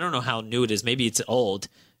meme. I don't know how new it is. Maybe it's old.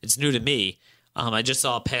 It's new to me. I just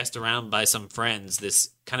saw passed around by some friends this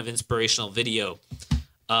kind of inspirational video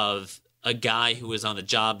of a guy who was on a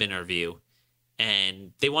job interview.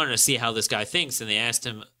 And they wanted to see how this guy thinks. And they asked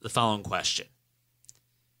him the following question.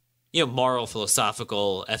 Moral,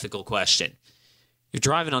 philosophical, ethical question. You're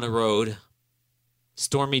driving on a road,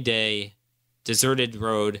 stormy day, deserted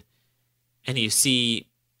road, and you see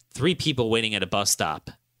 3 people waiting at a bus stop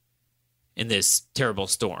in this terrible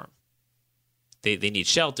storm. They need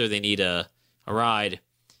shelter, they need a ride,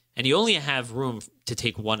 and you only have room to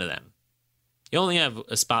take one of them. You only have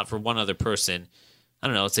a spot for one other person. I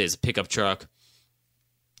don't know, let's say it's a pickup truck,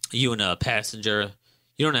 you and a passenger.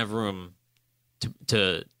 You don't have room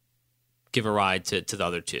to give a ride to the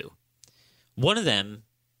other 2. One of them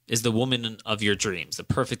is the woman of your dreams, the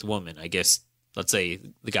perfect woman. I guess, let's say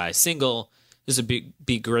the guy's single. This would be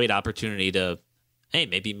a great opportunity to,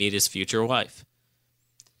 maybe meet his future wife.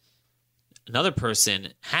 Another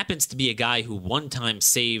person happens to be a guy who one time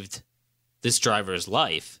saved this driver's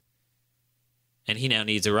life, and he now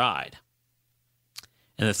needs a ride.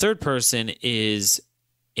 And the third person is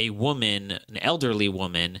a woman, an elderly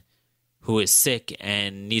woman, who is sick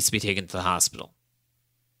and needs to be taken to the hospital.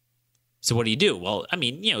 So what do you do? Well,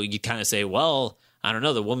 you kind of say, well, I don't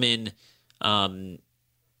know, the woman who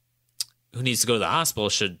needs to go to the hospital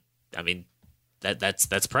should,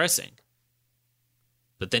 that's pressing.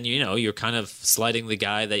 But then, you're kind of slighting the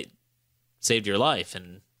guy that saved your life.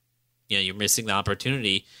 And, you're missing the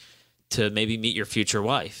opportunity to maybe meet your future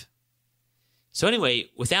wife. So anyway,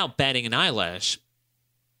 without batting an eyelash,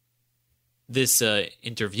 this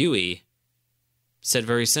interviewee said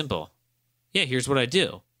very simple. Yeah, here's what I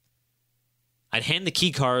do. I'd hand the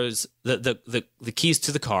the keys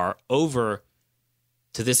to the car over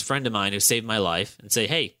to this friend of mine who saved my life and say,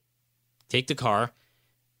 hey, take the car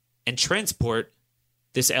and transport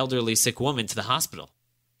this elderly sick woman to the hospital.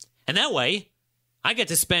 And that way, I get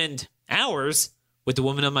to spend hours with the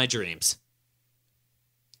woman of my dreams.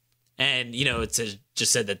 And, it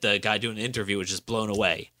just said that the guy doing the interview was just blown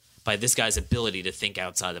away by this guy's ability to think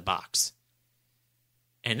outside the box.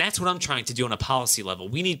 And that's what I'm trying to do on a policy level.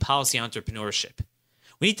 We need policy entrepreneurship.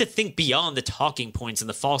 We need to think beyond the talking points and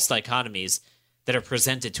the false dichotomies that are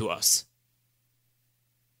presented to us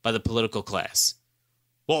by the political class.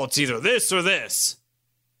 Well, it's either this or this.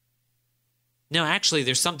 No, actually,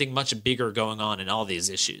 there's something much bigger going on in all these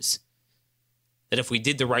issues. That if we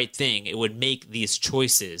did the right thing, it would make these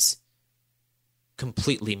choices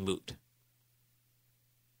completely moot.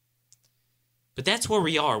 But that's where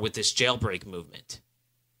we are with this jailbreak movement.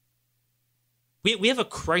 We have a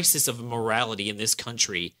crisis of morality in this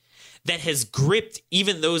country that has gripped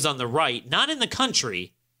even those on the right, not in the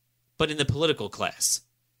country, but in the political class.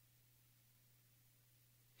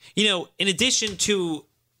 In addition to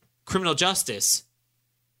criminal justice,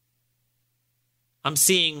 I'm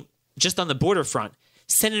seeing, just on the border front,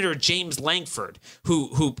 Senator James Lankford,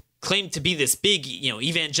 who claimed to be this big,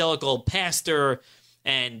 evangelical pastor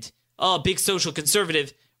and big social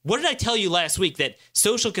conservative. What did I tell you last week? That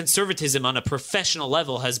social conservatism on a professional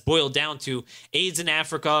level has boiled down to AIDS in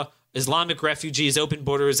Africa, Islamic refugees, open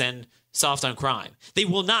borders, and soft on crime. They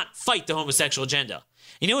will not fight the homosexual agenda.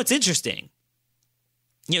 It's interesting.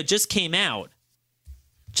 Just came out.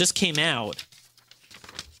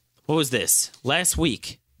 What was this? Last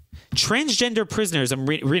week. Transgender prisoners, I'm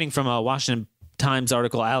reading from a Washington Times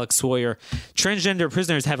article, Alex Sawyer. Transgender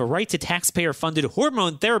prisoners have a right to taxpayer-funded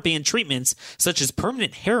hormone therapy and treatments, such as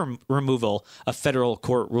permanent hair removal, a federal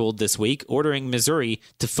court ruled this week, ordering Missouri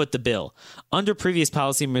to foot the bill. Under previous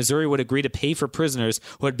policy, Missouri would agree to pay for prisoners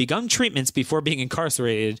who had begun treatments before being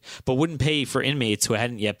incarcerated, but wouldn't pay for inmates who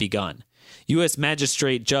hadn't yet begun. U.S.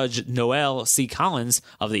 Magistrate Judge Noel C. Collins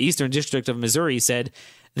of the Eastern District of Missouri said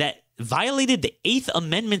that violated the Eighth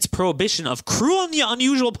Amendment's prohibition of cruel and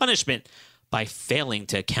unusual punishment by failing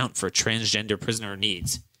to account for transgender prisoner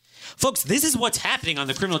needs. Folks, this is what's happening on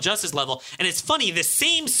the criminal justice level. And it's funny, the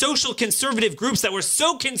same social conservative groups that were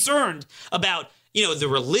so concerned about, the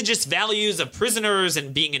religious values of prisoners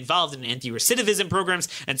and being involved in anti-recidivism programs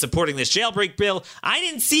and supporting this jailbreak bill, I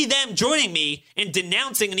didn't see them joining me in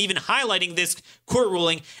denouncing and even highlighting this court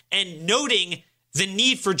ruling and noting the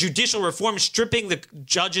need for judicial reform, stripping the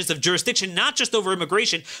judges of jurisdiction, not just over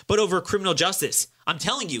immigration, but over criminal justice. I'm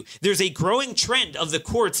telling you, there's a growing trend of the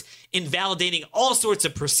courts invalidating all sorts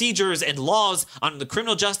of procedures and laws on the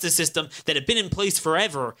criminal justice system that have been in place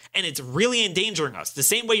forever, and it's really endangering us. The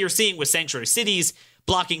same way you're seeing with sanctuary cities,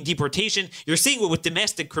 blocking deportation, you're seeing it with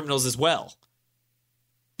domestic criminals as well.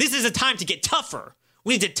 This is a time to get tougher.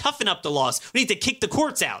 We need to toughen up the laws. We need to kick the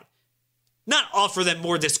courts out, not offer them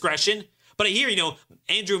more discretion. But I hear,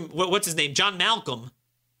 Andrew, what's his name? John Malcolm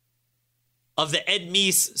of the Ed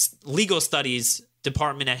Meese Legal Studies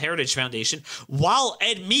Department at Heritage Foundation, while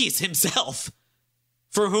Ed Meese himself,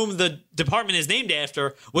 for whom the department is named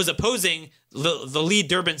after, was opposing the Lee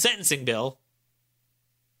Durbin sentencing bill.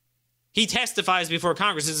 He testifies before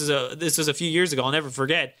Congress. This was a few years ago. I'll never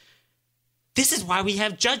forget. This is why we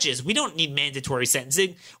have judges. We don't need mandatory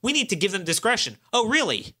sentencing. We need to give them discretion. Oh,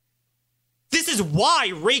 really? This is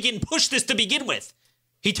why Reagan pushed this to begin with.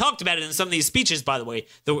 He talked about it in some of these speeches, by the way,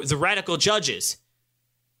 the radical judges.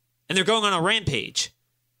 And they're going on a rampage.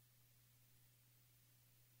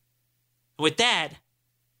 With that,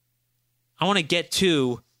 I want to get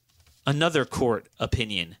to another court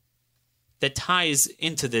opinion that ties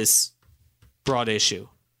into this broad issue.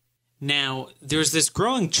 Now, there's this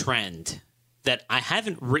growing trend that I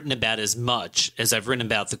haven't written about as much as I've written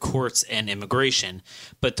about the courts and immigration,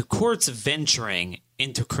 but the courts venturing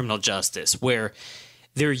into criminal justice, where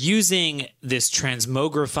they're using this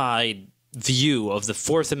transmogrified view of the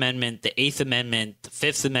Fourth Amendment, the Eighth Amendment, the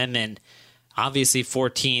Fifth Amendment, obviously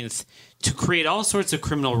 14th, to create all sorts of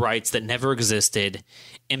criminal rights that never existed,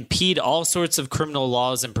 impede all sorts of criminal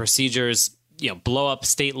laws and procedures, blow up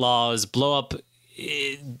state laws, blow up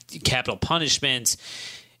capital punishments,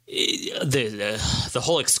 the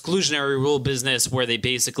whole exclusionary rule business, where they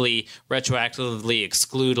basically retroactively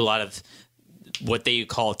exclude a lot of what they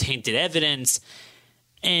call tainted evidence.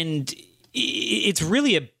 And it's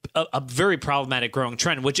really a very problematic growing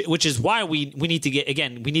trend, which is why we need to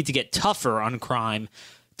get tougher on crime,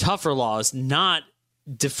 tougher laws, not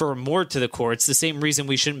defer more to the courts. The same reason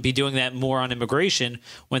we shouldn't be doing that more on immigration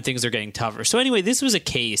when things are getting tougher. So anyway, this was a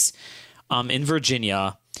case in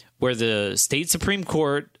Virginia where the state Supreme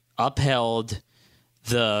Court upheld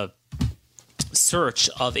the search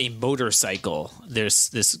of a motorcycle.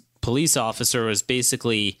 This police officer was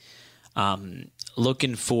basically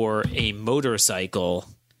looking for a motorcycle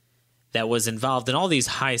that was involved in all these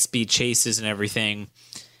high-speed chases and everything.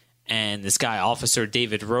 And this guy, Officer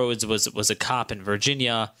David Rhodes, was a cop in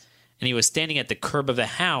Virginia, and he was standing at the curb of a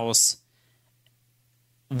house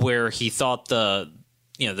where he thought the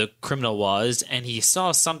criminal was, and he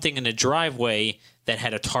saw something in a driveway that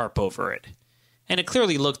had a tarp over it. And it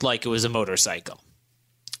clearly looked like it was a motorcycle.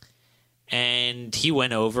 And he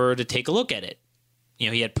went over to take a look at it.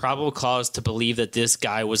 He had probable cause to believe that this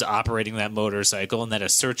guy was operating that motorcycle and that a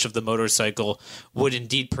search of the motorcycle would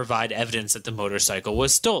indeed provide evidence that the motorcycle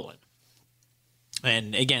was stolen.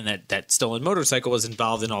 And again, that stolen motorcycle was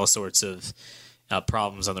involved in all sorts of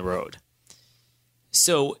problems on the road.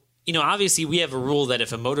 So, obviously we have a rule that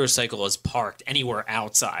if a motorcycle is parked anywhere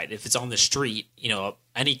outside, if it's on the street,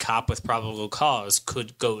 any cop with probable cause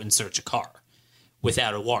could go and search a car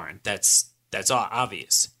without a warrant. That's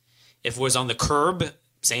obvious. If it was on the curb,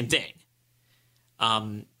 same thing.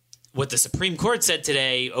 What the Supreme Court said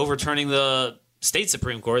today, overturning the state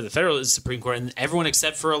Supreme Court, the federal Supreme Court, and everyone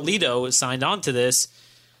except for Alito signed on to this,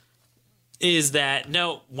 is that,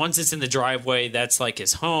 no, once it's in the driveway, that's like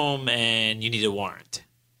his home, and you need a warrant.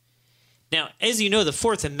 Now, as you know, the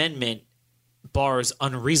Fourth Amendment bars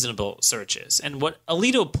unreasonable searches. And what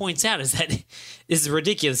Alito points out is that this is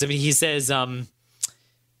ridiculous. I mean, he says,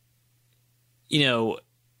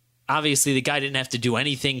 obviously the guy didn't have to do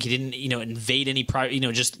anything. He didn't, invade any private,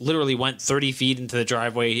 just literally went 30 feet into the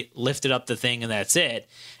driveway, lifted up the thing, and that's it.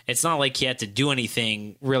 It's not like he had to do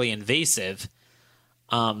anything really invasive.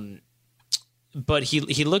 But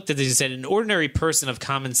he looked at this and said, an ordinary person of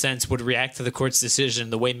common sense would react to the court's decision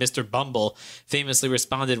the way Mr. Bumble famously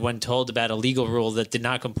responded when told about a legal rule that did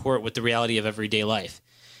not comport with the reality of everyday life.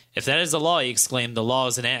 If that is the law, he exclaimed, the law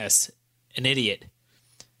is an ass, an idiot.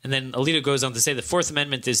 And then Alito goes on to say the Fourth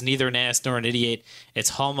Amendment is neither an ass nor an idiot. Its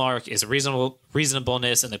hallmark is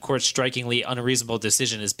reasonableness, and the court's strikingly unreasonable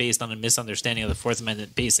decision is based on a misunderstanding of the Fourth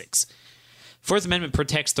Amendment basics. Fourth Amendment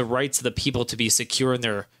protects the rights of the people to be secure in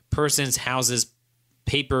their persons, houses,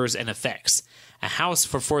 papers, and effects. A house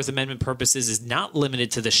for Fourth Amendment purposes is not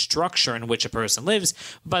limited to the structure in which a person lives,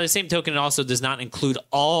 but by the same token, it also does not include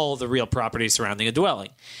all the real property surrounding a dwelling.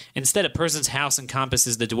 Instead, a person's house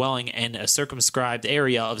encompasses the dwelling and a circumscribed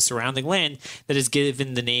area of surrounding land that is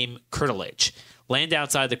given the name curtilage. Land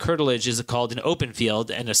outside the curtilage is called an open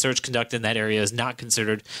field, and a search conducted in that area is not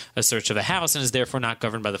considered a search of a house and is therefore not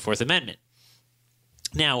governed by the Fourth Amendment.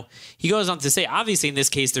 Now, he goes on to say, obviously, in this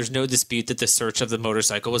case, there's no dispute that the search of the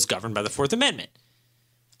motorcycle was governed by the Fourth Amendment.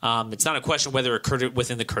 It's not a question whether it occurred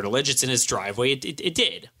within the curtilage. It's in his driveway. It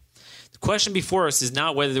did. The question before us is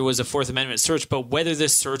not whether there was a Fourth Amendment search, but whether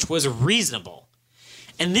this search was reasonable.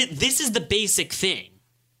 And this is the basic thing.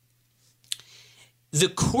 The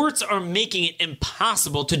courts are making it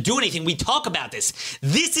impossible to do anything. We talk about this.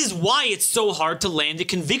 This is why it's so hard to land a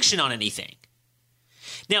conviction on anything.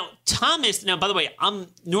 Now, by the way,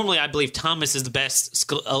 I believe Thomas is the best.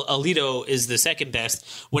 Alito is the second best.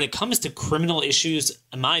 When it comes to criminal issues,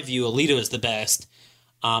 in my view, Alito is the best.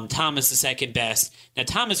 Thomas the second best. Now,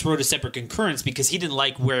 Thomas wrote a separate concurrence because he didn't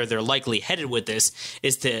like where they're likely headed with this,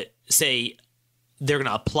 is to say they're going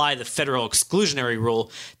to apply the federal exclusionary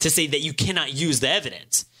rule to say that you cannot use the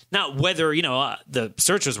evidence. Not whether, the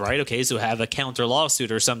search was right, okay, so have a counter lawsuit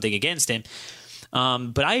or something against him.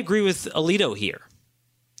 But I agree with Alito here.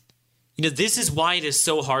 This is why it is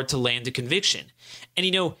so hard to land a conviction.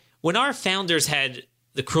 And, when our founders had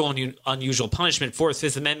the cruel and unusual punishment, Fourth,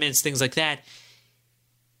 Fifth Amendments, things like that,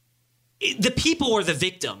 the people were the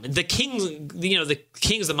victim. The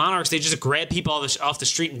kings, the monarchs, they just grab people off the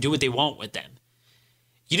street and do what they want with them.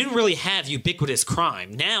 You didn't really have ubiquitous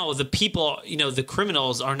crime. Now the people, the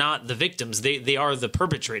criminals are not the victims. They are the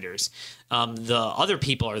perpetrators. The other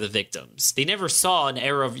people are the victims. They never saw an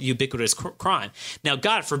era of ubiquitous crime. Now,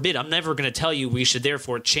 God forbid, I'm never going to tell you we should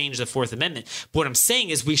therefore change the Fourth Amendment. But what I'm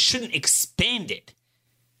saying is we shouldn't expand it.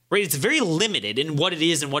 Right? It's very limited in what it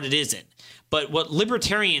is and what it isn't. But what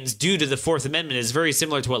libertarians do to the Fourth Amendment is very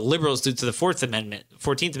similar to what liberals do to the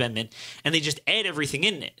 14th Amendment, and they just add everything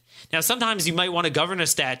in it. Now, sometimes you might want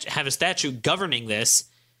to have a statute governing this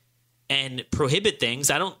and prohibit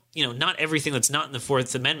things. I don't, not everything that's not in the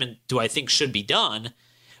Fourth Amendment do I think should be done,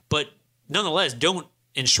 but nonetheless, don't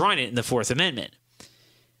enshrine it in the Fourth Amendment.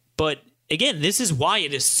 But again, this is why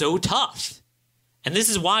it is so tough. And this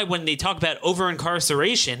is why when they talk about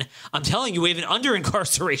over-incarceration, I'm telling you we have an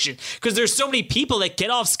under-incarceration because there's so many people that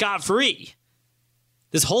get off scot-free.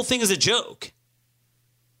 This whole thing is a joke.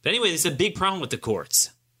 But anyway, this is a big problem with the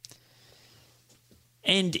courts.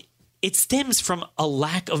 And it stems from a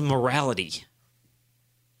lack of morality.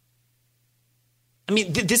 I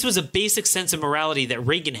mean, this was a basic sense of morality that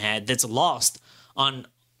Reagan had that's lost on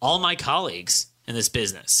all my colleagues in this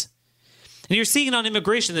business. And you're seeing it on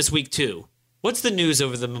immigration this week, too. What's the news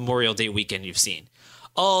over the Memorial Day weekend you've seen?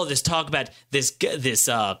 Oh, this talk about this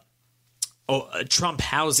Trump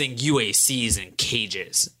housing UACs in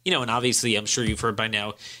cages. You know, and obviously, I'm sure you've heard by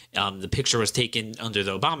now, the picture was taken under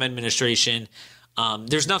the Obama administration.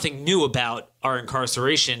 There's nothing new about our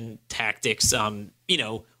incarceration tactics. You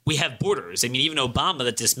know, we have borders. I mean, even Obama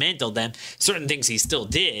that dismantled them, certain things he still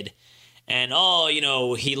did. And, you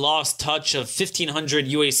know, he lost touch of 1,500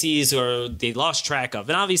 UACs or they lost track of.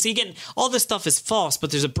 And obviously, again, all this stuff is false,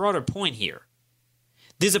 but there's a broader point here.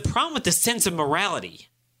 There's a problem with the sense of morality.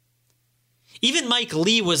 Even Mike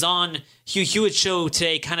Lee was on Hugh Hewitt's show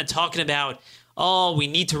today kind of talking about, we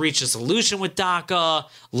need to reach a solution with DACA.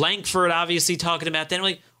 Langford obviously talking about that. I'm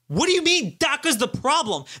like, what do you mean DACA's the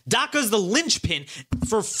problem? DACA's the linchpin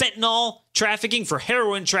for fentanyl trafficking, for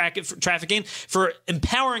heroin trafficking, for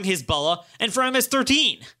empowering Hezbollah, and for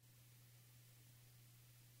MS-13.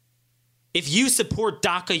 If you support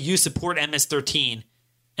DACA, you support MS-13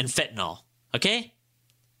 and fentanyl, okay?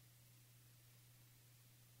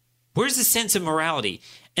 Where's the sense of morality?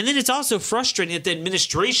 And then it's also frustrating that the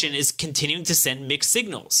administration is continuing to send mixed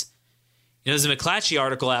signals. You know, there's a McClatchy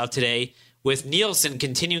article out today with Nielsen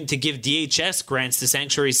continuing to give DHS grants to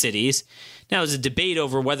sanctuary cities. Now, there's a debate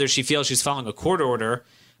over whether she feels she's following a court order,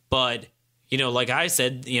 but, you know, like I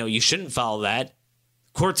said, you know, you shouldn't follow that.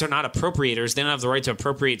 Courts are not appropriators. They don't have the right to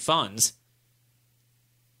appropriate funds.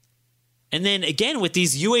 And then, again, with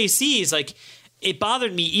these UACs, like, it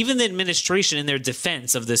bothered me, even the administration in their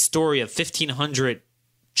defense of this story of 1,500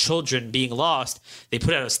 children being lost, they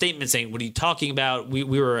put out a statement saying, what are you talking about? We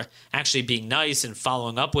were actually being nice and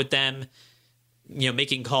following up with them, you know,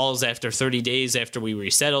 making calls after 30 days after we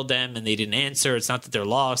resettled them and they didn't answer. It's not that they're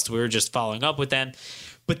lost. We were just following up with them.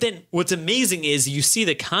 But then what's amazing is you see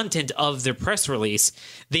the content of their press release.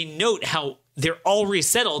 They note how they're all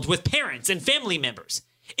resettled with parents and family members.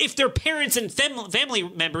 If they're parents and family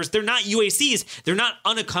members, they're not UACs. They're not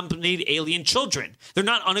unaccompanied alien children. They're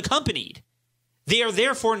not unaccompanied. They are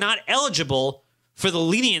therefore not eligible for the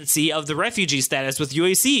leniency of the refugee status with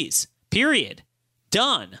UACs. Period.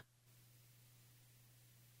 Done.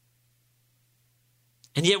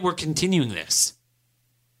 And yet we're continuing this.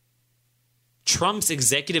 Trump's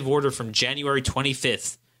executive order from January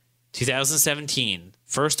 25th, 2017,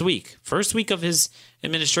 first week of his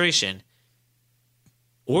administration,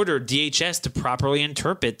 ordered DHS to properly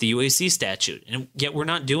interpret the UAC statute, and yet we're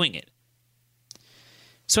not doing it.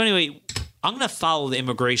 So anyway, I'm going to follow the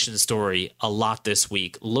immigration story a lot this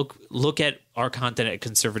week. Look at our content at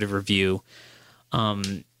Conservative Review.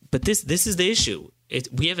 But this is the issue.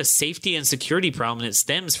 We have a safety and security problem, and it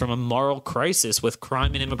stems from a moral crisis with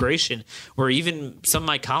crime and immigration, where even some of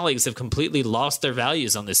my colleagues have completely lost their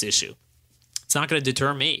values on this issue. It's not going to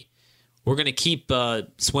deter me. We're going to keep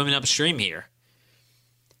swimming upstream here.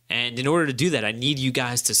 And in order to do that, I need you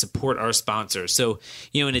guys to support our sponsors. So,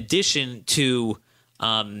 you know, in addition to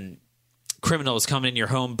criminals coming in your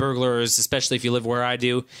home, burglars, especially if you live where I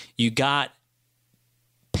do, you got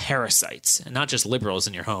parasites, and not just liberals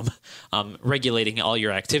in your home, regulating all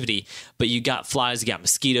your activity, but you got flies, you got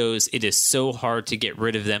mosquitoes. It is so hard to get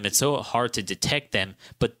rid of them. It's so hard to detect them,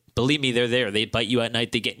 but believe me, they're there. They bite you at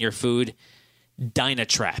night. They get in your food.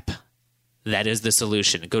 Dynatrap. That is the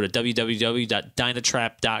solution. Go to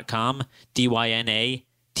www.dynatrap.com,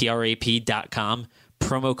 dynatrap.com,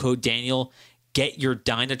 promo code Daniel. Get your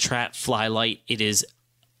Dynatrap fly light. It is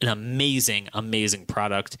an amazing, amazing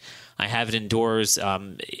product. I have it indoors.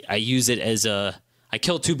 I use it as I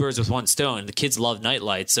kill two birds with one stone. The kids love night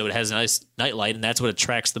lights, so it has a nice night light, and that's what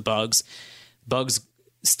attracts the bugs. Bugs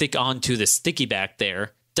stick onto the sticky back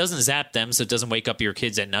there. Doesn't zap them, so it doesn't wake up your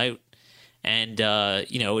kids at night. And,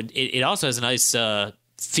 you know, it also has a nice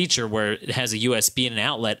feature where it has a USB and an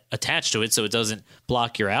outlet attached to it, so it doesn't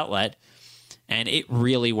block your outlet. And it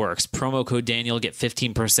really works. Promo code Daniel, get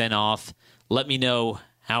 15% off. Let me know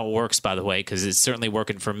how it works, by the way, because it's certainly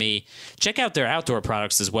working for me. Check out their outdoor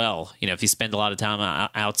products as well. You know, if you spend a lot of time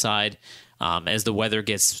outside, as the weather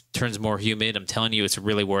turns more humid, I'm telling you, it's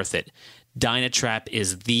really worth it. Dynatrap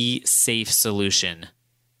is the safe solution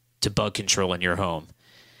to bug control in your home.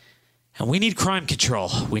 And we need crime control.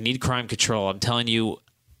 We need crime control. I'm telling you,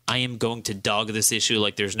 I am going to dog this issue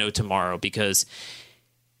like there's no tomorrow, because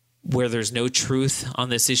where there's no truth on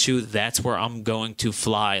this issue, that's where I'm going to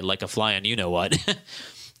fly like a fly on you-know-what.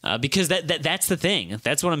 Because that's the thing.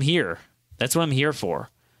 That's what I'm here. That's what I'm here for.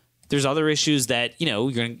 There's other issues that,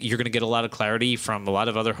 you're going to get a lot of clarity from a lot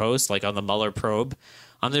of other hosts, like on the Mueller probe.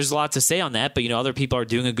 There's a lot to say on that, but, other people are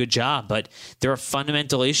doing a good job. But there are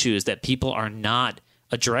fundamental issues that people are not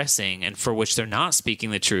addressing and for which they're not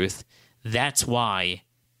speaking the truth. That's why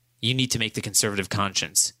you need to make the Conservative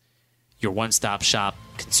Conscience your one-stop shop.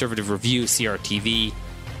 Conservative Review, CRTV.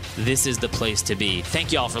 This is the place to be.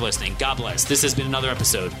 Thank you all for listening. God bless. This has been another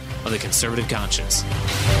episode of the Conservative Conscience.